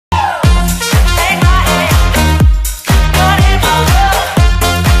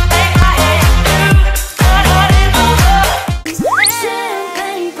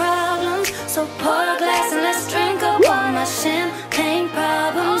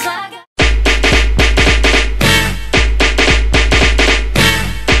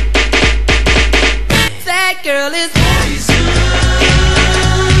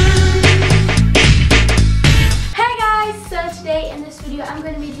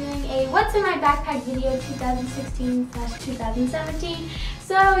doing a what's in my backpack video 2016/2017.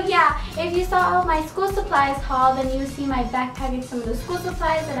 So yeah, if you saw my school supplies haul, then you see my backpack and some of the school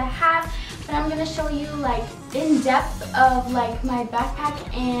supplies that I have. But I'm going to show you like in depth of like my backpack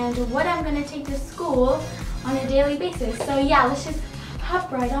and what I'm going to take to school on a daily basis. So yeah, let's just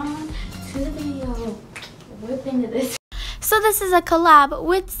hop right on to the video. Whip into this. So this is a collab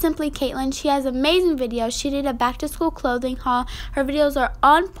with Simply Caitlin. She has amazing videos. She did a back to school clothing haul. Her videos are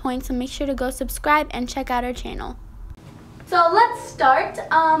on point, so make sure to go subscribe and check out her channel. So let's start.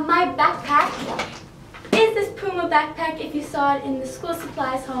 My backpack is this Puma backpack. If you saw it in the school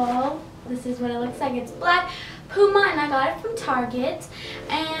supplies haul, this is what it looks like. It's black Puma, and I got it from Target.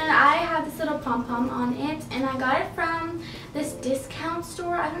 And I have this little pom-pom on it, and I got it from this discount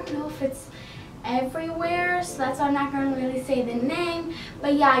store. I don't know if it's everywhere, so that's why I'm not going to really say the name.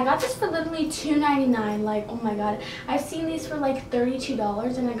 But yeah, I got this for literally $2.99. Like, oh my god, I've seen these for like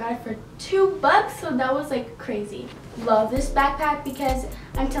 $32 and I got it for $2, so that was like crazy. Love this backpack because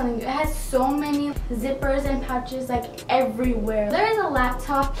I'm telling you, it has so many zippers and pouches like everywhere. There is a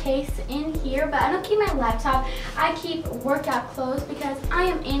laptop case in here, but I don't keep my laptop. I keep workout clothes because I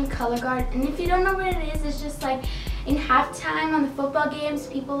am in color guard, and if you don't know what it is, it's just like in halftime on the football games,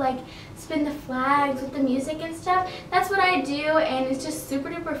 people like spin the flags with the music and stuff. That's what I do, and it's just super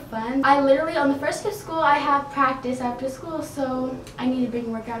duper fun. I literally, on the first day of school, I have practice after school, so I need to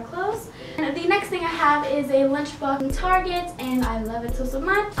bring workout clothes. And the next thing I have is a lunchbox from Target, and I love it so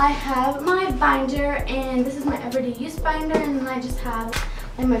much. I have my binder, and this is my everyday use binder, and then I just have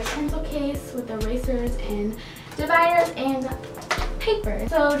like my pencil case with erasers and dividers and paper.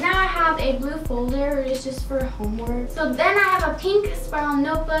 So now I have a blue folder, it's just for homework. So then I have a pink spiral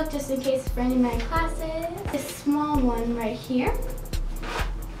notebook just in case for any of my classes. This small one right here.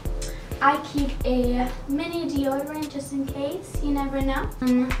 I keep a mini deodorant just in case, you never know.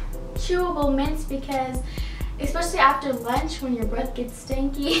 Chewable mints because especially after lunch when your breath gets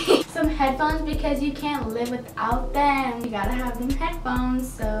stinky. Some headphones because you can't live without them. You gotta have them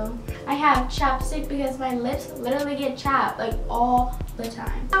headphones. So I have chapstick because my lips literally get chapped like all the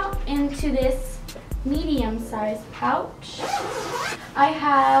time. Now into this medium-sized pouch, I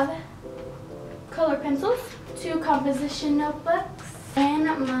have color pencils, 2 composition notebooks, and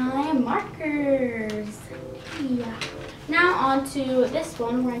my markers. Yeah. Now on to this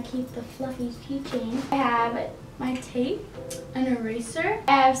one where I keep the fluffy keychain. I have my tape, an eraser,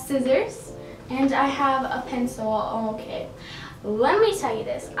 I have scissors, and I have a pencil. Okay, let me tell you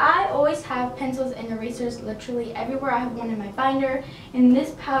this. I always have pencils and erasers literally everywhere. I have one in my binder, in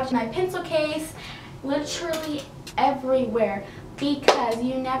this pouch, my pencil case, literally everywhere because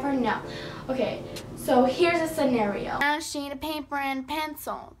you never know. Okay, so here's a scenario. A sheet of paper and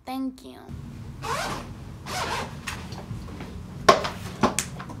pencil. Thank you.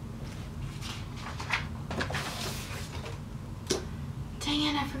 Dang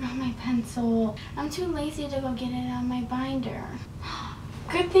it, I forgot my pencil. I'm too lazy to go get it out of my binder.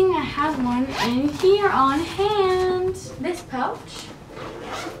 Good thing I have one in here on hand. This pouch,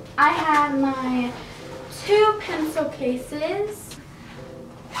 I have my 2 pencil cases.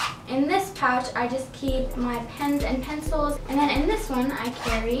 In this pouch, I just keep my pens and pencils. And then in this one, I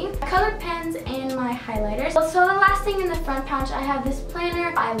carry colored pens and my highlighters. So the last thing in the front pouch, I have this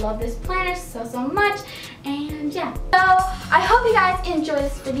planner. I love this planner so much. And yeah. So I hope you guys enjoyed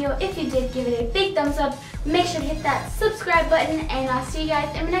this video. If you did, give it a big thumbs up. Make sure to hit that subscribe button. And I'll see you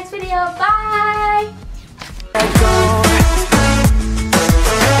guys in the next video. Bye!